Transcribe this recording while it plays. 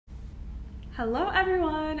Hello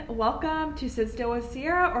everyone, welcome to Sit Still with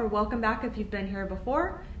Sierra, or welcome back if you've been here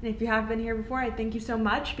before. And if you have been here before, I thank you so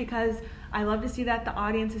much because I love to see that the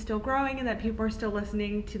audience is still growing and that people are still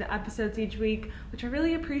listening to the episodes each week, which I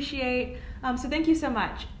really appreciate. So thank you so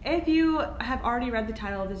much. If you have already read the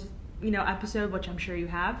title of this episode, which I'm sure you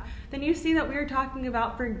have, then you see that we are talking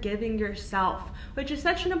about forgiving yourself, which is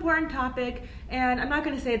such an important topic. And I'm not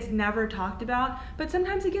going to say it's never talked about, but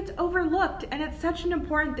sometimes it gets overlooked, and it's such an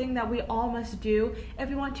important thing that we all must do if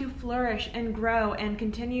we want to flourish and grow and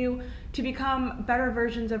continue to become better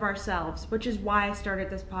versions of ourselves, which is why I started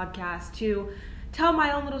this podcast, to tell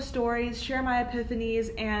my own little stories, share my epiphanies,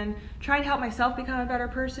 and try and help myself become a better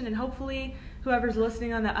person, and hopefully whoever's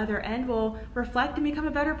listening on the other end will reflect and become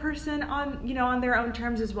a better person on their own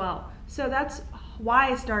terms as well. So that's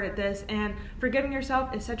why I started this, and forgiving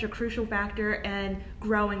yourself is such a crucial factor in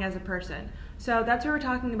growing as a person. So that's what we're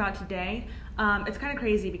talking about today. It's kind of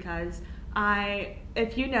crazy because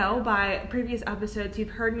if you know by previous episodes,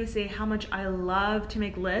 you've heard me say how much I love to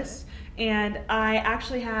make lists, and I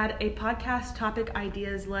actually had a podcast topic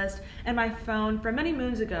ideas list in my phone from many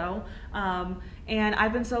moons ago, and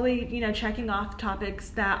I've been slowly, checking off topics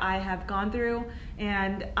that I have gone through,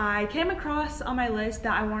 and I came across on my list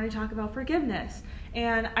that I wanted to talk about forgiveness.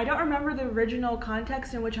 And I don't remember the original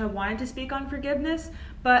context in which I wanted to speak on forgiveness,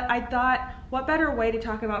 but I thought, what better way to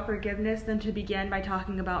talk about forgiveness than to begin by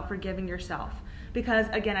talking about forgiving yourself? Because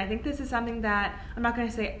again, I think this is something that I'm not going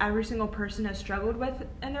to say every single person has struggled with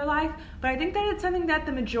in their life, but I think that it's something that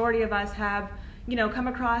the majority of us have come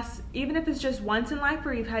across, even if it's just once in life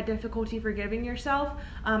where you've had difficulty forgiving yourself.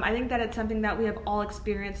 I think that it's something that we have all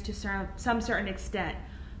experienced to some certain extent.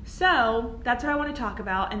 So that's what I want to talk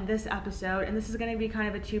about in this episode, and this is going to be kind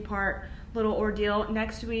of a two-part little ordeal.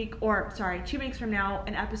 2 weeks from now,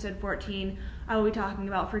 in episode 14, I will be talking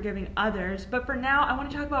about forgiving others, but for now, I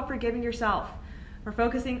want to talk about forgiving yourself. We're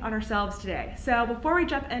focusing on ourselves today. So before we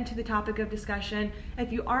jump into the topic of discussion,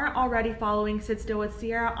 if you aren't already following Sit Still with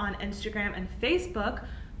Sierra on Instagram and Facebook,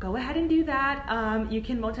 go ahead and do that. You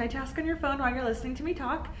can multitask on your phone while you're listening to me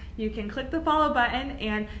talk. You can click the follow button,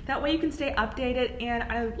 and that way you can stay updated. And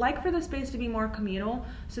I like for the space to be more communal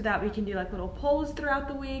so that we can do like little polls throughout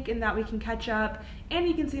the week and that we can catch up. And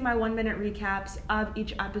you can see my 1-minute recaps of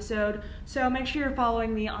each episode. So make sure you're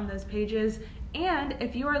following me on those pages. And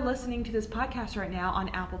if you are listening to this podcast right now on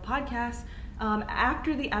Apple Podcasts,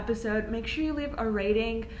 after the episode, make sure you leave a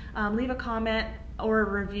rating, leave a comment or a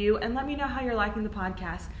review, and let me know how you're liking the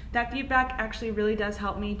podcast. That feedback actually really does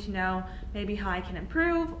help me to know maybe how I can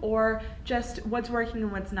improve or just what's working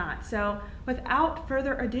and what's not. So without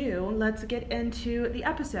further ado, let's get into the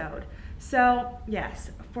episode. So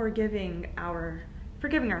yes, forgiving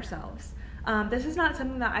ourselves. This is not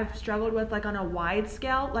something that I've struggled with like on a wide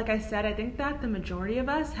scale. Like I said, I think that the majority of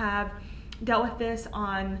us have dealt with this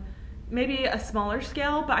on maybe a smaller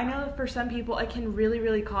scale, but I know that for some people it can really,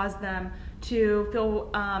 really cause them to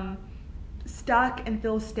feel stuck and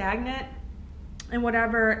feel stagnant in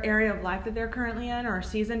whatever area of life that they're currently in or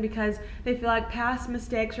season, because they feel like past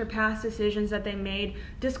mistakes or past decisions that they made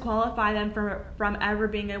disqualify them from ever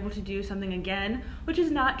being able to do something again, which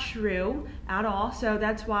is not true at all. So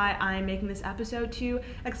that's why I'm making this episode, to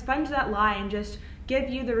expunge that lie and just give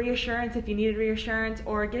you the reassurance if you needed reassurance,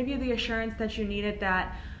 or give you the assurance that you needed,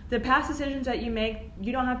 that the past decisions that you make,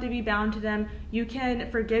 you don't have to be bound to them. You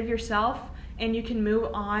can forgive yourself, and you can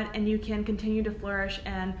move on, and you can continue to flourish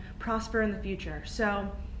and prosper in the future.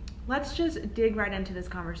 So let's just dig right into this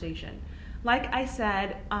conversation. Like I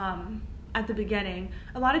said at the beginning,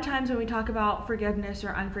 a lot of times when we talk about forgiveness or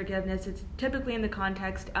unforgiveness, it's typically in the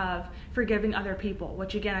context of forgiving other people,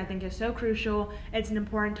 which again, I think is so crucial. It's an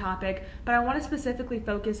important topic, but I want to specifically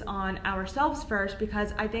focus on ourselves first,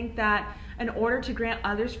 because I think that in order to grant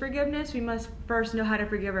others forgiveness, we must first know how to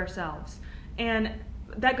forgive ourselves. And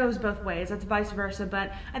that goes both ways, that's vice versa,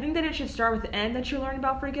 but I think that it should start within, that you learn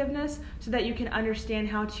about forgiveness so that you can understand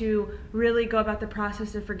how to really go about the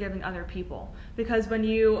process of forgiving other people. Because when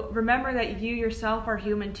you remember that you yourself are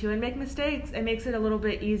human too and make mistakes, it makes it a little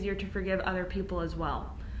bit easier to forgive other people as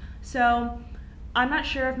well. So I'm not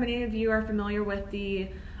sure if many of you are familiar with the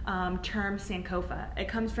term Sankofa. It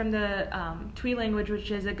comes from the Twi language,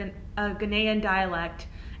 which is a Ghanaian dialect,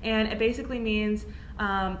 and it basically means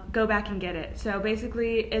go back and get it. So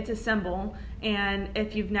basically it's a symbol, and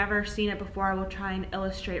if you've never seen it before, I will try and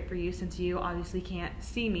illustrate for you since you obviously can't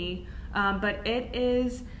see me, but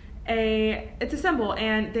it's a symbol,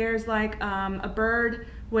 and there's like a bird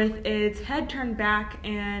with its head turned back,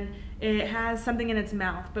 and it has something in its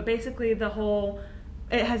mouth, but basically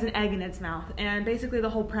it has an egg in its mouth, and basically the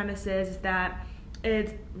whole premise is that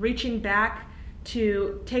it's reaching back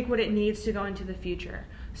to take what it needs to go into the future.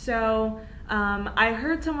 So I've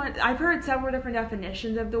heard several different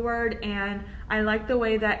definitions of the word, and I like the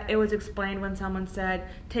way that it was explained when someone said,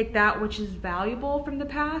 take that which is valuable from the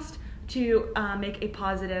past to make a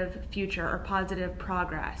positive future or positive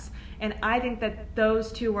progress. And I think that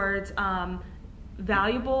those two words,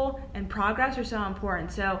 valuable and progress, are so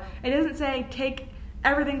important. So it doesn't say take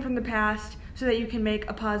everything from the past so that you can make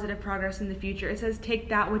a positive progress in the future. It says take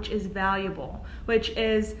that which is valuable, which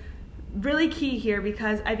is really key here,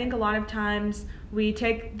 because I think a lot of times we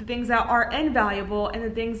take the things that are invaluable and the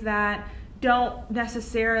things that don't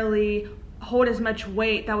necessarily hold as much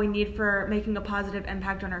weight that we need for making a positive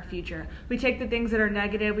impact on our future. We take the things that are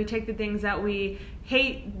negative, we take the things that we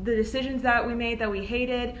hate, the decisions that we made that we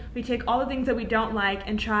hated, we take all the things that we don't like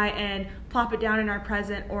and try and plop it down in our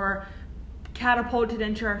present or catapult it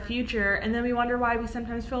into our future, and then we wonder why we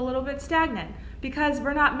sometimes feel a little bit stagnant, because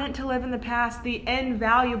we're not meant to live in the past, the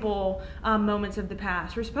invaluable moments of the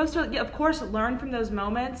past. We're supposed to, of course, learn from those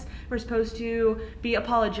moments. We're supposed to be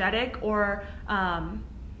apologetic or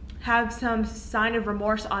have some sign of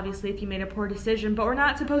remorse, obviously, if you made a poor decision, but we're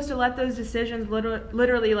not supposed to let those decisions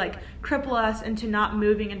literally like cripple us into not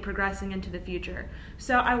moving and progressing into the future.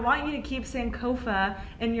 So I want you to keep Sankofa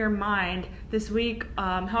in your mind this week,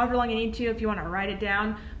 however long you need to, if you want to write it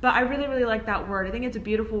down. But I really, really like that word. I think it's a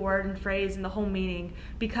beautiful word and phrase and the whole meaning,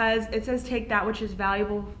 because it says take that which is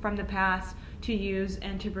valuable from the past to use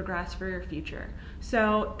and to progress for your future.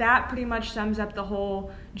 So that pretty much sums up the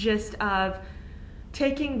whole gist of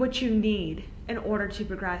taking what you need in order to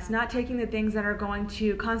progress, not taking the things that are going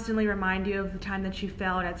to constantly remind you of the time that you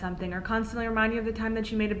failed at something or constantly remind you of the time that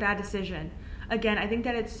you made a bad decision. Again, I think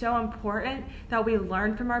that it's so important that we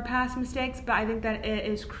learn from our past mistakes, but I think that it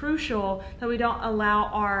is crucial that we don't allow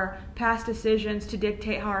our past decisions to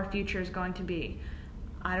dictate how our future is going to be.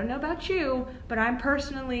 I don't know about you, but I'm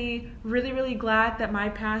personally really, really glad that my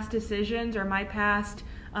past decisions or my past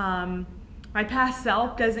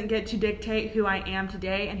self doesn't get to dictate who I am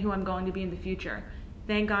today and who I'm going to be in the future.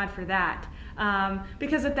 Thank God for that.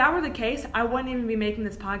 Because if that were the case, I wouldn't even be making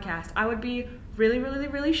this podcast. I would be really, really,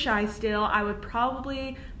 really shy still. I would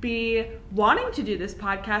probably be wanting to do this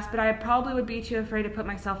podcast, but I probably would be too afraid to put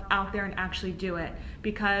myself out there and actually do it.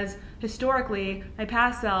 Because historically, my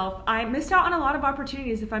past self, I missed out on a lot of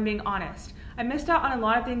opportunities, if I'm being honest. I missed out on a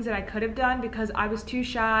lot of things that I could have done because I was too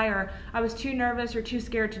shy or I was too nervous or too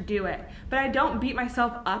scared to do it. But I don't beat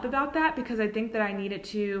myself up about that, because I think that I needed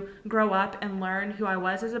to grow up and learn who I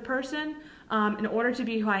was as a person in order to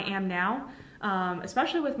be who I am now.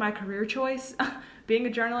 Especially with my career choice. Being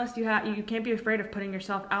a journalist, you can't be afraid of putting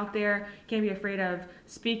yourself out there. You can't be afraid of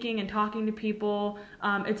speaking and talking to people.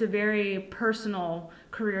 It's a very personal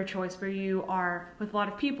career choice where you are with a lot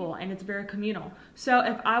of people, and it's very communal. So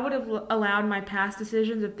if I would have allowed my past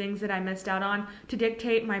decisions of things that I missed out on to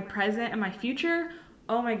dictate my present and my future,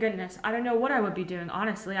 oh my goodness, I don't know what I would be doing,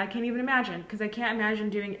 honestly. I can't even imagine, because I can't imagine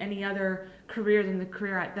doing any other career than the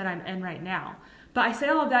career that I'm in right now. But I say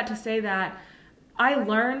all of that to say that I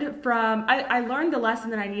learned the lesson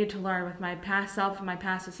that I needed to learn with my past self and my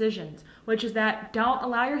past decisions, which is that don't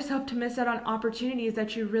allow yourself to miss out on opportunities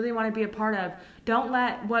that you really want to be a part of. Don't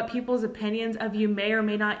let what people's opinions of you may or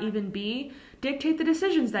may not even be dictate the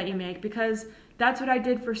decisions that you make, because that's what I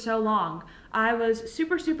did for so long. I was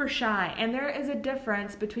super, super shy, and there is a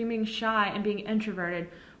difference between being shy and being introverted,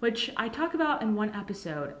 which I talk about in one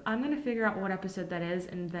episode. I'm going to figure out what episode that is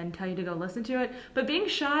and then tell you to go listen to it. But being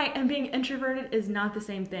shy and being introverted is not the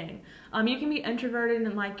same thing. You can be introverted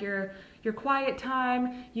in like your quiet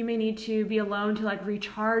time. You may need to be alone to like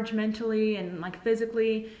recharge mentally and like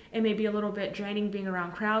physically. It may be a little bit draining being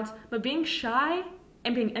around crowds. But being shy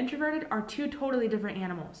and being introverted are two totally different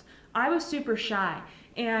animals. I was super shy,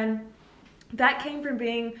 and that came from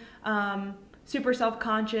being super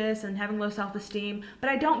self-conscious and having low self-esteem, but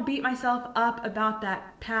I don't beat myself up about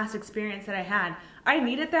that past experience that I had. I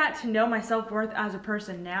needed that to know my self-worth as a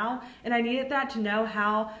person now, and I needed that to know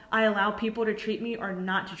how I allow people to treat me or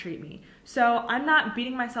not to treat me. So I'm not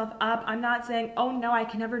beating myself up. I'm not saying, oh no, I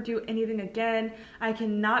can never do anything again. I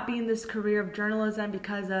cannot be in this career of journalism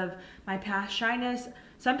because of my past shyness.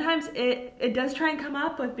 Sometimes it does try and come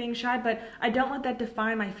up with being shy, but I don't let that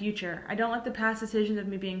define my future. I don't let the past decisions of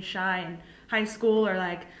me being shy in high school or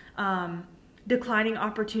like declining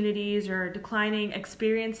opportunities or declining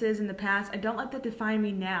experiences in the past, I don't let that define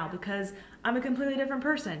me now, because I'm a completely different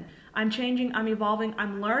person. I'm changing, I'm evolving,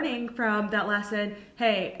 I'm learning from that lesson.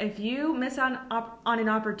 Hey, if you miss on an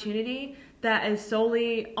opportunity that is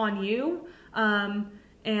solely on you,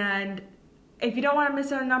 and if you don't want to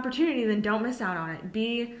miss out on an opportunity, then don't miss out on it.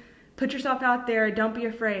 Put yourself out there. Don't be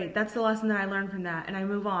afraid. That's the lesson that I learned from that, and I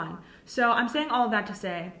move on. So I'm saying all of that to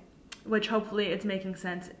say, which hopefully it's making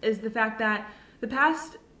sense, is the fact that the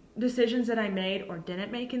past decisions that I made, or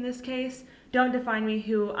didn't make in this case, don't define me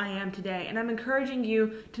who I am today. And I'm encouraging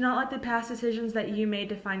you to not let the past decisions that you made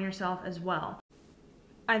define yourself as well.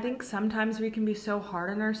 I think sometimes we can be so hard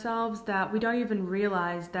on ourselves that we don't even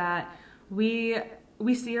realize that we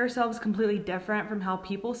see ourselves completely different from how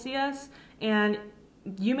people see us. And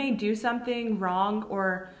you may do something wrong,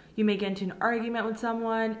 or you may get into an argument with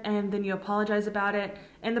someone and then you apologize about it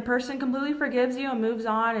and the person completely forgives you and moves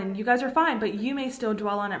on and you guys are fine, but you may still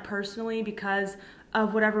dwell on it personally because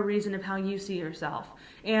of whatever reason of how you see yourself.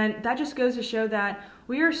 And that just goes to show that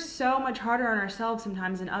we are so much harder on ourselves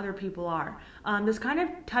sometimes than other people are. This kind of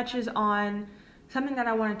touches on something that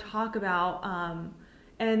I want to talk about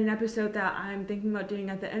in an episode that I'm thinking about doing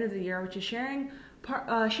at the end of the year, which is sharing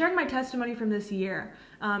my testimony from this year.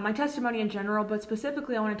 My testimony in general, but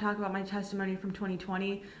specifically I want to talk about my testimony from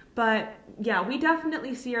 2020. But yeah, we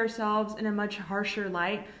definitely see ourselves in a much harsher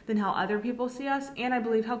light than how other people see us, and I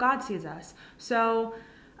believe how God sees us. So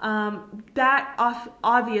that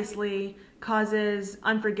obviously causes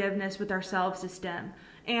unforgiveness with our self-esteem.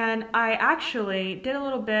 And I actually did a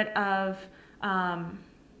little bit of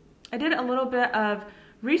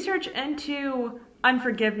research into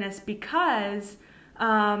unforgiveness because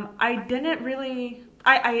I've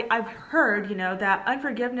heard, that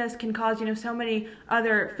unforgiveness can cause, so many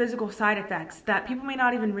other physical side effects that people may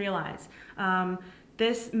not even realize.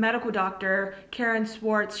 This medical doctor, Karen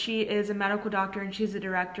Swartz, she is a medical doctor and she's the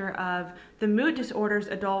director of the Mood Disorders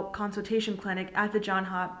Adult Consultation Clinic at the Johns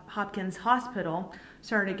Hopkins Hospital.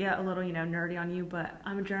 Sorry to get a little, nerdy on you, but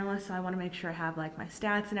I'm a journalist, so I want to make sure I have my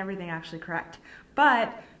stats and everything actually correct.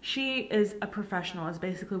 But she is a professional, is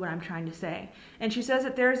basically what I'm trying to say. And she says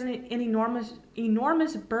that there's an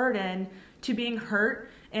enormous burden to being hurt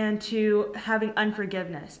and to having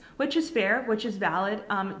unforgiveness, which is fair, which is valid.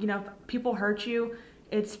 If people hurt you,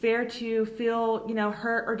 it's fair to feel,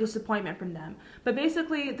 hurt or disappointment from them. But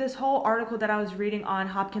basically, this whole article that I was reading on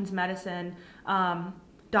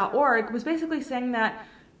hopkinsmedicine.org was basically saying that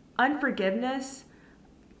unforgiveness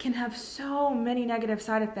can have so many negative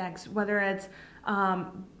side effects, whether it's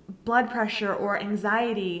blood pressure or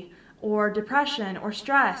anxiety or depression or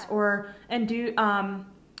stress or induced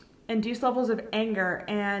levels of anger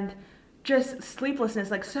and just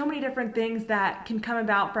sleeplessness, so many different things that can come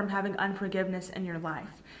about from having unforgiveness in your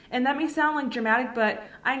life. And that may sound dramatic, but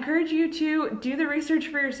I encourage you to do the research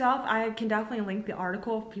for yourself. I can definitely link the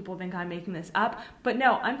article if people think I'm making this up. But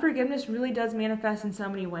no, unforgiveness really does manifest in so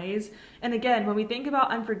many ways. And again, when we think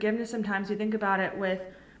about unforgiveness, sometimes we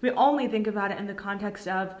only think about it in the context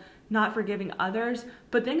of not forgiving others,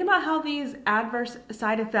 but think about how these adverse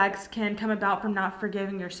side effects can come about from not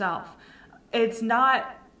forgiving yourself. It's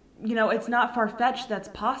not far-fetched that's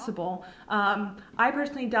possible. I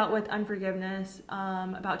personally dealt with unforgiveness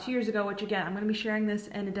about 2 years ago, which again, I'm going to be sharing this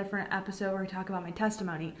in a different episode where I talk about my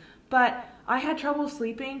testimony. But I had trouble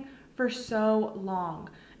sleeping for so long,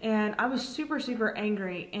 and I was super, super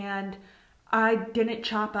angry, and I didn't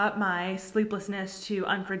chop up my sleeplessness to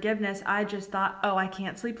unforgiveness. I just thought, I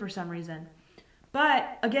can't sleep for some reason.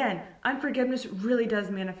 But again, unforgiveness really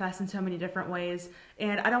does manifest in so many different ways.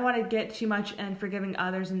 And I don't want to get too much in forgiving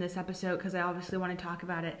others in this episode because I obviously want to talk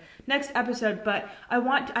about it next episode. But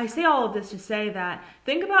I say all of this to say that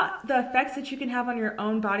think about the effects that you can have on your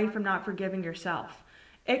own body from not forgiving yourself.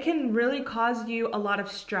 It can really cause you a lot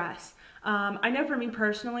of stress. I know for me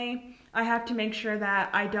personally, I have to make sure that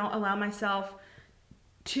I don't allow myself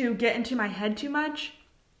to get into my head too much,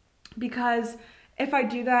 because if I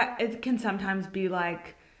do that, it can sometimes be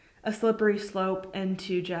like a slippery slope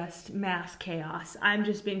into just mass chaos. I'm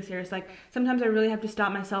just being serious. Sometimes I really have to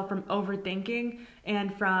stop myself from overthinking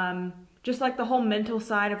and from just the whole mental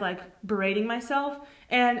side of berating myself.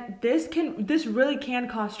 And this really can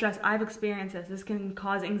cause stress. I've experienced this. This can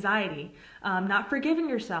cause anxiety, not forgiving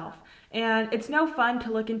yourself. And it's no fun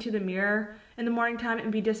to look into the mirror in the morning time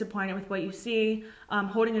and be disappointed with what you see,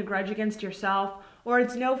 holding a grudge against yourself. Or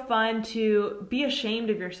it's no fun to be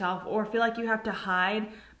ashamed of yourself or feel like you have to hide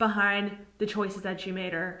behind the choices that you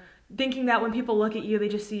made, or thinking that when people look at you, they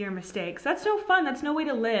just see your mistakes. That's no fun. That's no way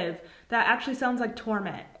to live. That actually sounds like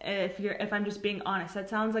torment. If I'm just being honest, that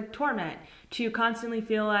sounds like torment to constantly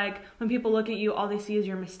feel like when people look at you, all they see is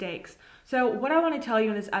your mistakes. So what I want to tell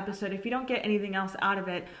you in this episode, if you don't get anything else out of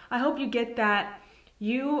it, I hope you get that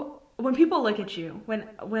when people look at you,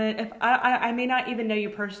 if I may not even know you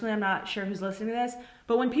personally, I'm not sure who's listening to this,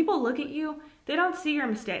 but when people look at you, they don't see your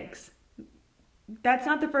mistakes. that's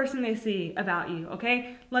not the first thing they see about you,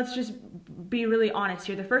 okay? Let's just be really honest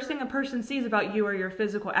here. The first thing a person sees about you are your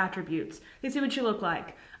physical attributes. They see what you look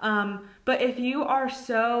like. But if you are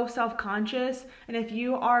so self-conscious, and if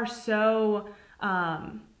you are so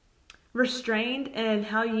restrained in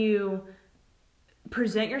how you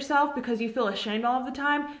present yourself because you feel ashamed all of the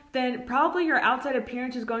time, then probably your outside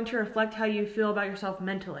appearance is going to reflect how you feel about yourself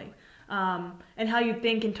mentally, and how you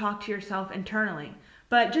think and talk to yourself internally.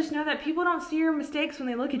 But just know that people don't see your mistakes when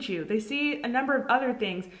they look at you. They see a number of other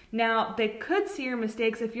things. Now, they could see your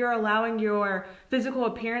mistakes if you're allowing your physical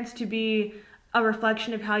appearance to be a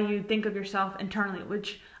reflection of how you think of yourself internally,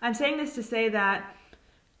 which I'm saying this to say that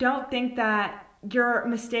don't think that your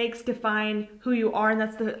mistakes define who you are and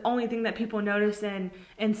that's the only thing that people notice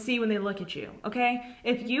and see when they look at you, okay?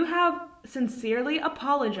 If you have sincerely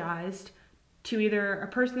apologized to either a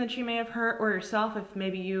person that you may have hurt or yourself, if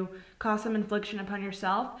maybe you caused some infliction upon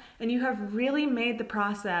yourself, and you have really made the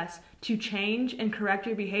process to change and correct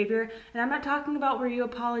your behavior, and I'm not talking about where you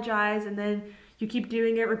apologize and then you keep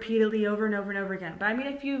doing it repeatedly over and over and over again, but I mean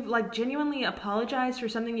if you've like genuinely apologized for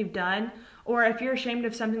something you've done, or if you're ashamed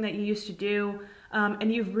of something that you used to do,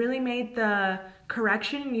 and you've really made the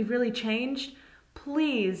correction and you've really changed,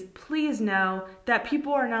 please know that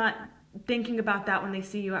people are not thinking about that when they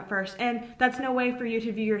see you at first. And that's no way for you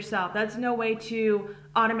to view yourself. That's no way to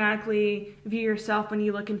automatically view yourself when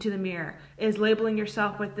you look into the mirror, is labeling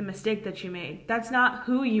yourself with the mistake that you made. That's not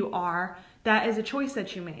who you are. That is a choice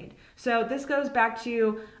that you made. So this goes back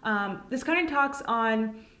to, this kind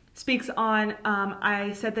of speaks on,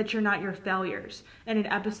 I said that you're not your failures in an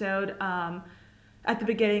episode at the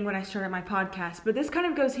beginning when I started my podcast. But this kind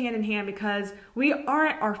of goes hand in hand because we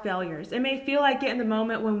aren't our failures. It may feel like it in the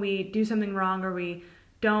moment when we do something wrong or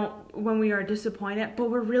when we are disappointed,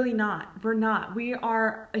 but we're really not. We're not. We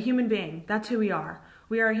are a human being. That's who we are.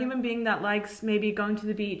 We are a human being that likes maybe going to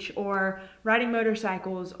the beach or riding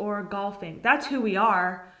motorcycles or golfing. That's who we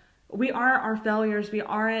are. We aren't our failures. We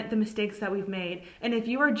aren't the mistakes that we've made. And if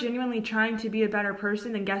you are genuinely trying to be a better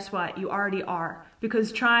person, then guess what? You already are.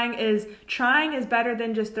 Because trying is better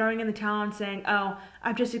than just throwing in the towel and saying, oh,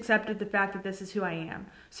 I've just accepted the fact that this is who I am.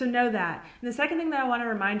 So know that. And the second thing that I want to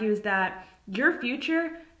remind you is that your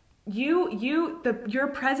future, your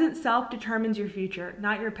present self determines your future,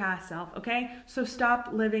 not your past self, okay? So stop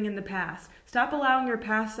living in the past. Stop allowing your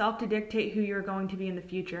past self to dictate who you're going to be in the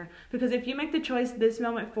future. Because if you make the choice this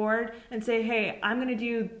moment forward and say, hey, I'm going to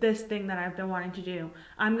do this thing that I've been wanting to do.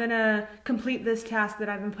 I'm going to complete this task that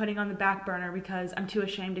I've been putting on the back burner because I'm too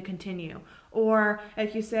ashamed to continue. Or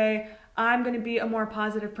if you say, I'm going to be a more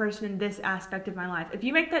positive person in this aspect of my life. If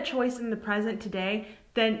you make that choice in the present today,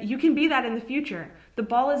 then you can be that in the future. The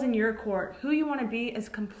ball is in your court. Who you want to be is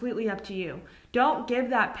completely up to you. Don't give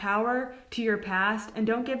that power to your past, and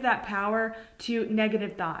don't give that power to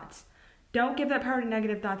negative thoughts. Don't give that power to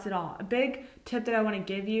negative thoughts at all. A big tip that I want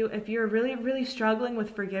to give you, if you're really, really struggling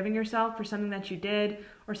with forgiving yourself for something that you did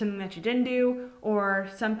or something that you didn't do or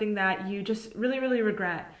something that you just really, really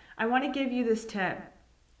regret, I want to give you this tip.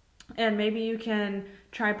 And maybe you can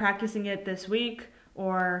try practicing it this week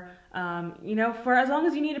or, for as long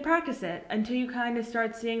as you need to practice it until you kind of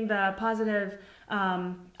start seeing the positive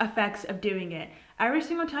effects of doing it. Every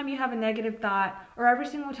single time you have a negative thought or every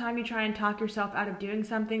single time you try and talk yourself out of doing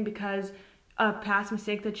something because of past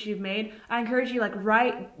mistake that you've made, I encourage you,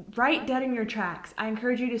 right dead in your tracks. I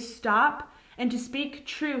encourage you to stop and to speak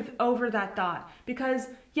truth over that thought. Because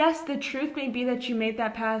yes, the truth may be that you made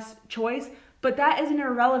that past choice, but that is an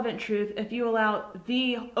irrelevant truth if you allow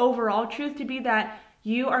the overall truth to be that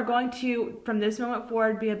you are going to, from this moment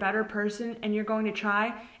forward, be a better person and you're going to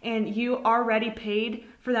try, and you already paid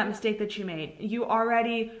for that mistake that you made. You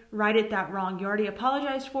already righted that wrong. You already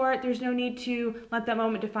apologized for it. There's no need to let that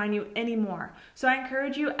moment define you anymore. So I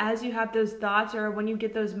encourage you, as you have those thoughts or when you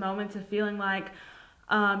get those moments of feeling like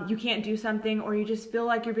you can't do something or you just feel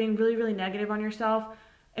like you're being really, really negative on yourself,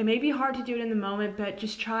 it may be hard to do it in the moment, but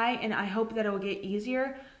just try, and I hope that it will get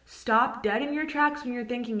easier. Stop dead in your tracks when you're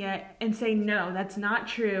thinking it and say, no, that's not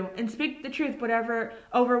true, and speak the truth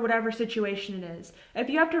over whatever situation it is. If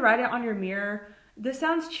you have to write it on your mirror, this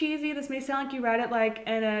sounds cheesy. This may sound like you read it like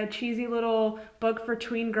in a cheesy little book for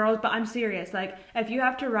tween girls, but I'm serious. Like, if you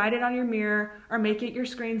have to write it on your mirror or make it your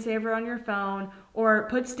screensaver on your phone or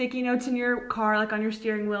put sticky notes in your car, like on your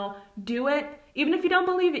steering wheel, do it. Even if you don't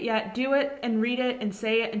believe it yet, do it and read it and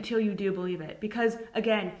say it until you do believe it. Because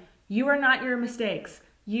again, you are not your mistakes.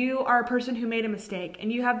 You are a person who made a mistake,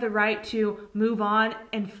 and you have the right to move on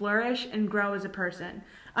and flourish and grow as a person.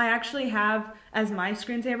 I actually have as my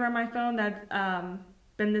screensaver on my phone that's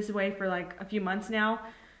been this way for like a few months now,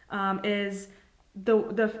 is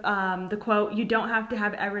the quote, "You don't have to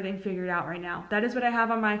have everything figured out right now." That is what I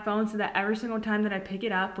have on my phone, so that every single time that I pick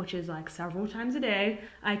it up, which is like several times a day,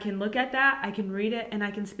 I can look at that, I can read it, and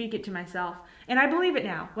I can speak it to myself. And I believe it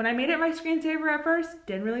now. When I made it my screensaver at first,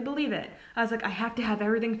 didn't really believe it. I was like, I have to have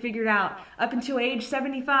everything figured out up until age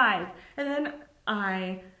 75. And then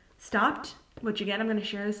I stopped, which again, I'm going to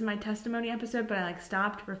share this in my testimony episode, but I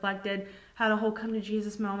stopped, reflected, had a whole come to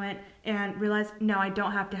Jesus moment, and realized, no, I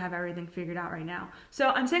don't have to have everything figured out right now. So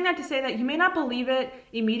I'm saying that to say that you may not believe it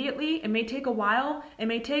immediately. It may take a while. It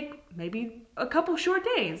may take maybe a couple short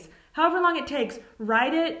days. However long it takes,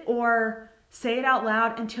 write it or say it out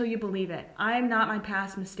loud until you believe it. I am not my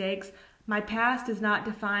past mistakes. My past does not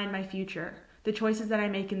define my future. The choices that I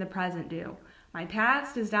make in the present do. My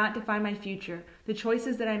past does not define my future. The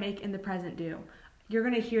choices that I make in the present do. You're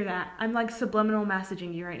going to hear that. I'm subliminal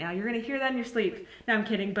messaging you right now. You're going to hear that in your sleep. No, I'm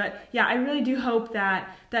kidding. But yeah, I really do hope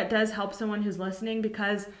that that does help someone who's listening,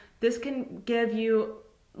 because this can give you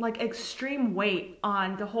extreme weight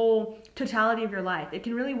on the whole totality of your life. It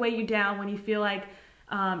can really weigh you down when you feel like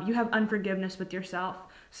you have unforgiveness with yourself.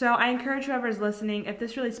 So I encourage whoever's listening, if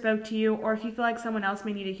this really spoke to you, or if you feel like someone else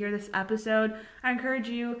may need to hear this episode, I encourage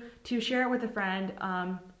you to share it with a friend,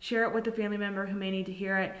 share it with a family member who may need to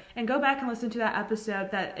hear it, and go back and listen to that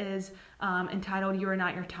episode that is entitled "You Are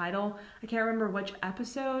Not Your Title." I can't remember which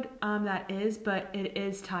episode that is, but it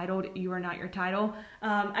is titled "You Are Not Your Title."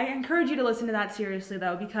 I encourage you to listen to that seriously,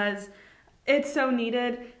 though, because it's so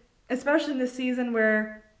needed, especially in this season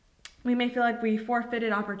where we may feel like we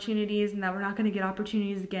forfeited opportunities and that we're not going to get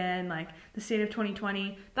opportunities again, like the state of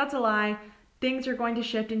 2020. That's a lie. Things are going to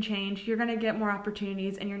shift and change. You're going to get more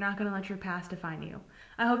opportunities, and you're not going to let your past define you.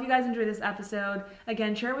 I hope you guys enjoyed this episode.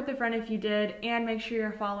 Again, share it with a friend if you did, and make sure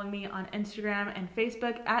you're following me on Instagram and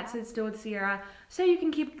Facebook at Sit Still with Sierra, so you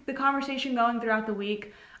can keep the conversation going throughout the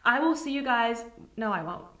week. I will see you guys. No, I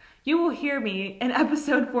won't. You will hear me in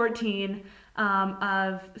episode 14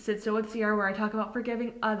 of Sit Still with Sierra, where I talk about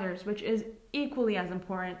forgiving others, which is equally as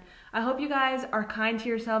important. I hope you guys are kind to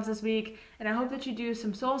yourselves this week, and I hope that you do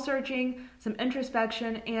some soul searching, some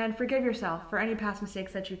introspection, and forgive yourself for any past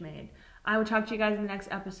mistakes that you've made. I will talk to you guys in the next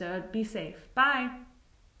episode. Be safe. Bye.